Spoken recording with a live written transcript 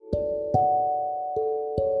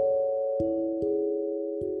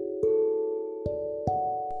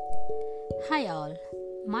Hi all,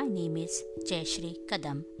 my name is Jayashri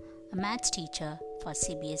Kadam, a maths teacher for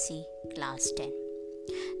CBSE Class 10.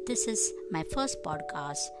 This is my first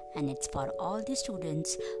podcast and it's for all the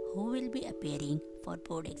students who will be appearing for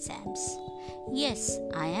board exams. Yes,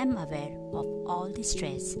 I am aware of all the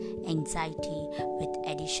stress, anxiety with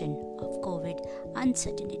addition of COVID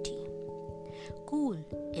uncertainty. Cool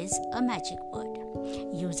is a magic word.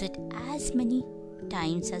 Use it as many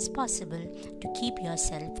times as possible to keep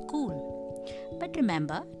yourself cool. But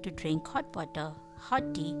remember to drink hot water,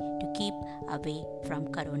 hot tea to keep away from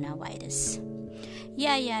coronavirus.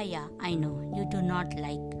 Yeah, I know you do not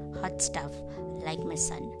like hot stuff like my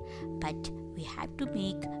son, but we have to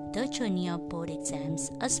make the journey of board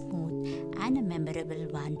exams a smooth and a memorable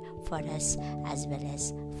one for us as well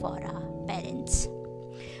as for our parents.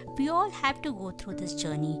 We all have to go through this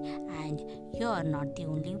journey, and you're not the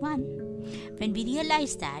only one. When we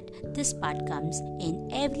realize that this part comes in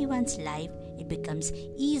everyone's life, it becomes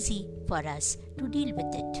easy for us to deal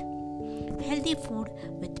with it. Healthy food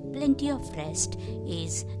with plenty of rest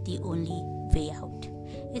is the only way out.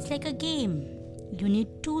 It's like a game. You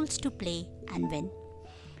need tools to play and win.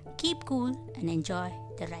 Keep cool and enjoy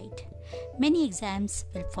the ride. Many exams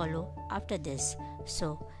will follow after this,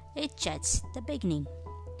 so it's just the beginning.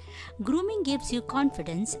 Grooming gives you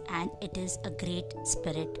confidence and it is a great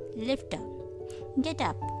spirit lifter. Get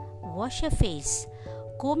up, wash your face,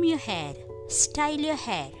 comb your hair, style your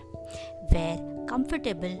hair. Wear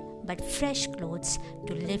comfortable but fresh clothes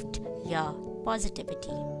to lift your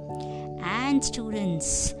positivity. And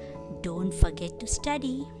students, don't forget to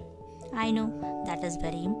study. I know that is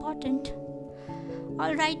very important.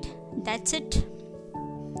 Alright, that's it.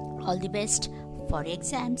 All the best for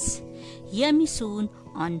exams. Hear me soon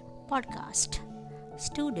on podcast.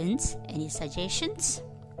 Students, any suggestions?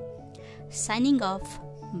 Signing off.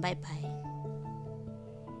 Bye bye.